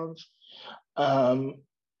surrounds. And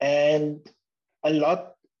a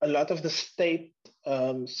lot of the state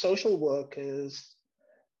social workers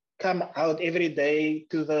come out every day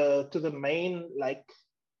to the main, like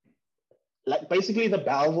basically the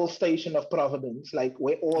Belleville station of Providence, like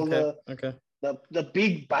where all the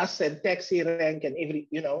big bus and taxi rank and every,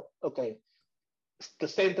 okay, the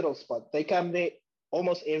central spot. They come there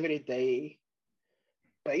almost every day.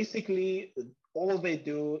 Basically, all they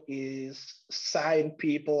do is sign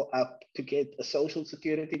people up to get a social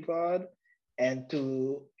security card and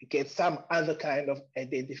to get some other kind of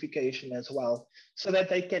identification as well, so that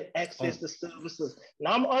they can access the services.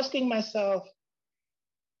 Now I'm asking myself,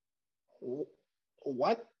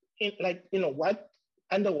 what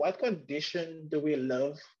under what condition do we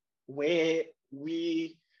live where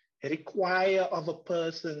we require of a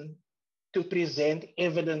person to present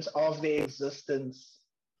evidence of their existence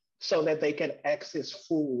so that they can access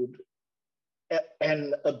food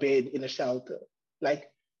and a bed in a shelter? Like,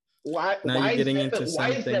 why is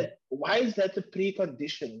that a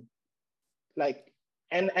precondition? Like,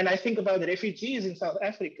 and I think about refugees in South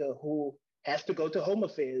Africa who have to go to Home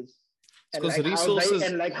Affairs, and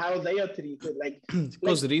like how they are treated. Like,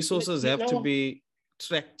 because resources have to be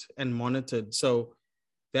tracked and monitored. So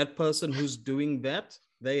that person who's doing that,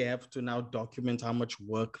 they have to now document how much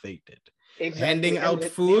work they did. Exactly. Handing out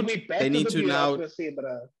food, they need to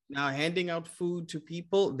now handing out food to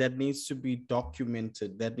people, that needs to be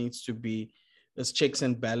documented. That needs to be, there's checks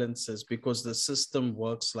and balances, because the system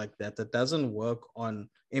works like that. It doesn't work on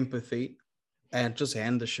empathy and just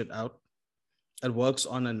hand the shit out. It works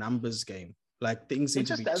on a numbers game. Like, things need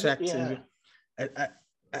to be tracked. Yeah.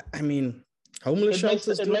 I mean, homeless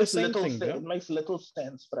shelters do the same thing. It makes little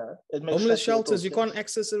sense, bro. Homeless shelters, you can't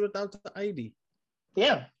access it without the ID.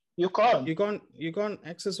 Yeah, you can't. You can't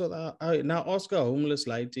access without ID. Now ask a homeless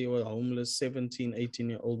lady or a homeless 17,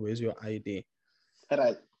 18-year-old, where's your ID?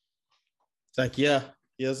 Right. It's like, yeah,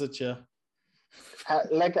 here's a chair. So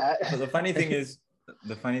the funny thing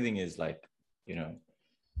is, like,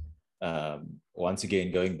 once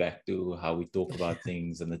again, going back to how we talk about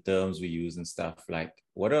things and the terms we use and stuff, like,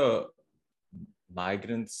 what are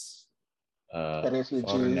migrants,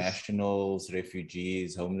 foreign nationals,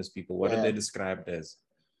 refugees, homeless people, what are they described as?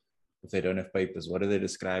 If they don't have papers, what are they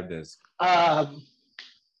described as? But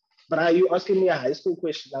are you asking me a high school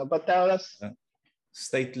question now? But tell us.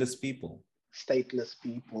 Stateless people. Stateless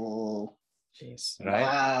people. Jeez. Right?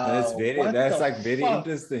 Wow. That's very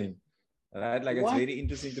interesting. Right? Like, it's very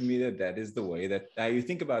interesting to me that is the way that you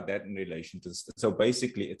think about that in relation to. So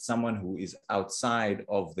basically, it's someone who is outside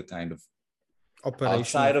of the kind of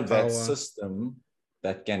outside of that system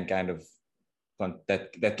that can kind of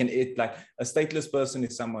that can like a stateless person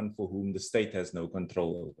is someone for whom the state has no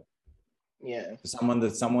control over. Yeah. Someone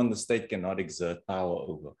the state cannot exert power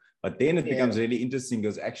over. But then it becomes really interesting,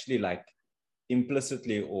 because actually, like,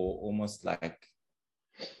 implicitly or almost like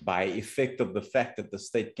by effect of the fact that the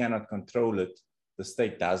state cannot control it, the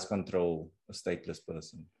state does control a stateless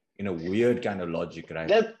person in a weird kind of logic, right?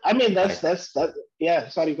 That's yeah.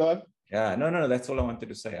 Sorry, go on. Yeah, no. That's all I wanted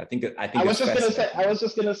to say. I was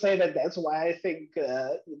just gonna say that that's why I think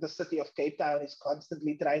the city of Cape Town is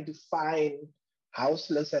constantly trying to find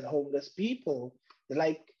houseless and homeless people.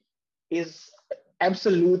 Like, is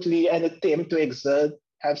absolutely an attempt to exert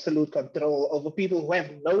absolute control over people who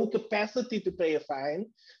have no capacity to pay a fine.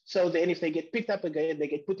 So then, if they get picked up again, they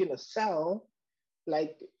get put in a cell.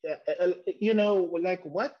 Like, like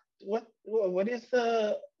what is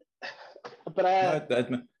the?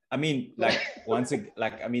 I mean, like, once again,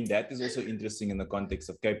 like, I mean, that is also interesting in the context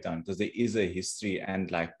of Cape Town, because there is a history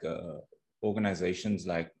and like organizations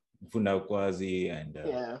like Mfundo Ukwazi and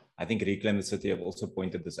I think Reclaim the City have also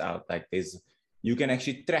pointed this out. Like, you can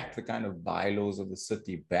actually track the kind of bylaws of the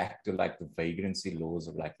city back to like the vagrancy laws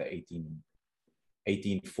of like the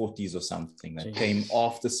 1840s or something that came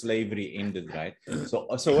after slavery ended, right? So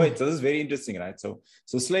this is very interesting, right? So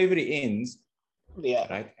slavery ends. Yeah.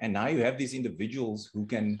 Right. And now you have these individuals who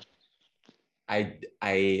can,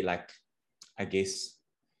 they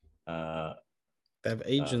have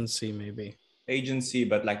agency, maybe. Agency,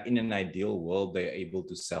 but like in an ideal world, they're able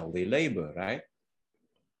to sell their labor, right?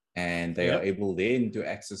 And they are able then to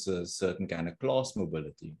access a certain kind of class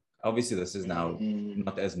mobility. Obviously, this is now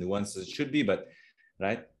not as nuanced as it should be, but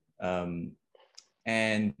right.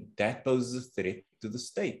 And that poses a threat to the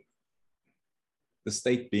state. The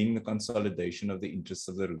state being the consolidation of the interests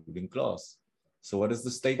of the ruling class. So what does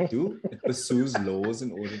the state do? It pursues laws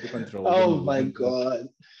in order to control. Oh my God!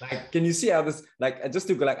 Like, can you see how this? Like, just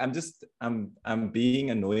to go, like, I'm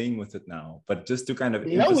being annoying with it now, but just to kind of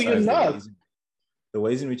emphasize the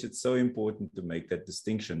ways in which it's so important to make that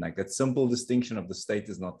distinction. Like, that simple distinction of the state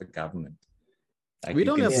is not the government. Like, we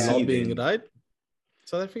don't have lobbying, right?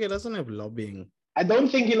 South Africa doesn't have lobbying. I don't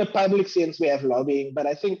think in a public sense we have lobbying, but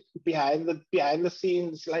I think behind the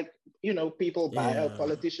scenes, like, people buy out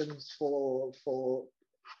politicians for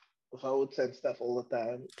votes and stuff all the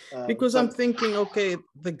time. Because I'm thinking, okay,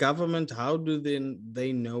 the government, how do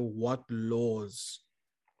they know what laws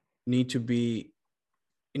need to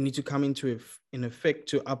come into in effect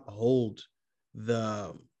to uphold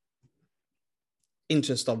the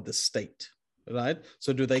interest of the state, right?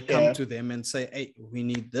 So do they come to them and say, hey, we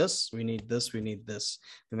need this, we need this, we need this?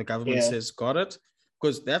 Then the government says, got it?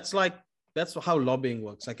 Because that's how lobbying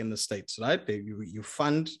works, like in the States, right? You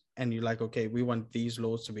fund and you're like, okay, we want these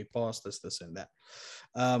laws to be passed, this, and that.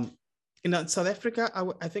 In South Africa,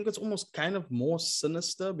 I think it's almost kind of more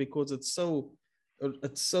sinister because it's so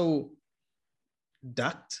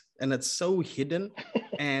ducked and it's so hidden.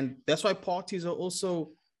 And that's why parties are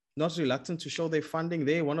also not reluctant to show their funding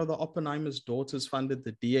there. One of the Oppenheimer's daughters funded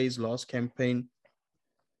the DA's last campaign.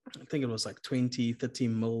 I think it was like 20, 30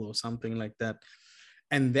 mil or something like that.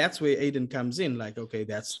 And that's where Aiden comes in. Like, okay,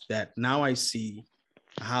 that's that. Now I see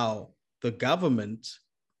how the government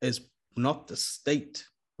is not the state,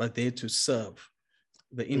 but there to serve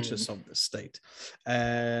the interests of the state.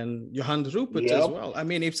 And Johan Rupert as well. I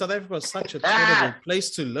mean, if South Africa was such a terrible place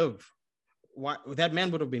to live, why that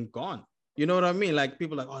man would have been gone. You know what I mean? Like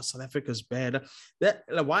people are like, oh, South Africa's bad.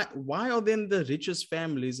 Why are then the richest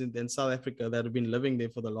families in South Africa that have been living there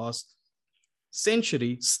for the last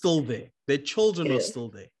century still there? Their children are still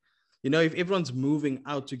there. You know, if everyone's moving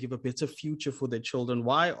out to give a better future for their children,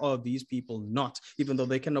 why are these people not, even though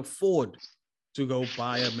they can afford to go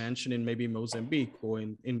buy a mansion in maybe Mozambique or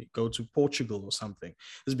go to Portugal or something?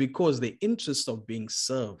 It's because the interest of being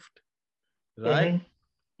served, right?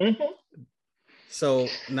 So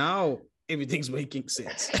now everything's making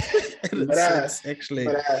sense. It's actually.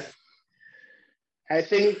 I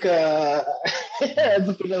think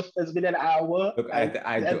it's been an hour. Look,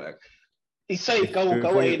 Sorry, go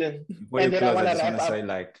Aiden. And then I want to wrap up. Say,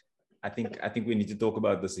 like, I think we need to talk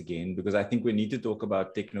about this again because I think we need to talk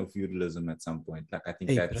about techno-feudalism at some point. Like, I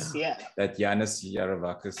think that Yanis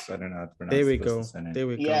Yarovakis, I don't know how to pronounce it. There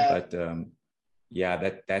we go. But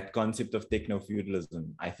that concept of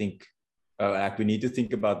techno-feudalism, I think, like we need to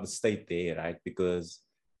think about the state there, right? Because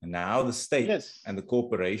now the state and the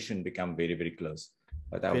corporation become very, very close.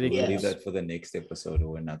 But I will leave that for the next episode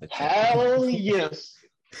or another chapter. Hell yes.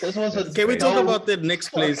 This was Can we talk about that next,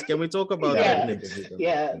 please? Can we talk about that next?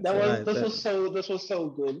 This was so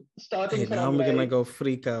good. Starting from now we're gonna go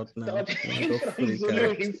freak out now.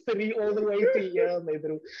 History all the way to here,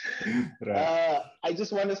 right. I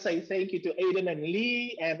just want to say thank you to Aiden and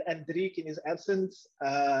Lee and Andriek in his absence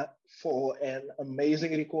for an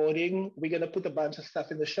amazing recording. We're gonna put a bunch of stuff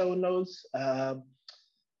in the show notes.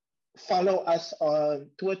 Follow us on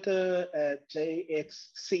Twitter at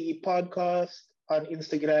JXC Podcast, on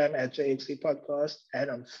Instagram at JXC Podcast, and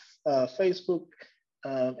on Facebook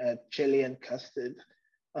at Jelly and Custard.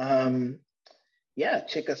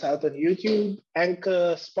 Check us out on YouTube,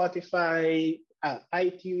 Anchor, Spotify,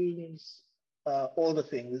 iTunes, all the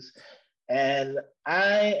things. And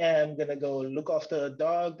I am going to go look after a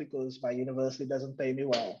dog because my university doesn't pay me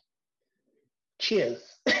well. Cheers.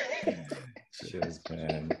 Cheers,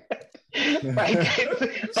 man.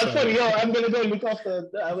 But for real, I'm gonna go look after.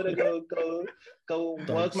 I'm gonna go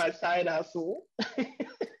work my side hustle.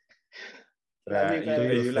 Are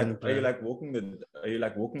you like walking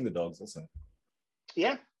the dogs also?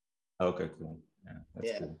 Yeah. Okay, cool. Yeah,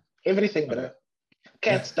 that's cool. Everything, bro.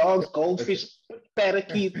 Cats, dogs, goldfish,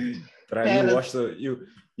 parakeet. You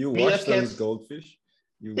wash those goldfish.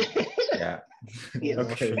 Yeah.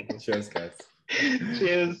 Okay. Cheers, guys.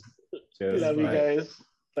 Cheers. Love you guys.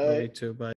 Bye. Love you too. Bye.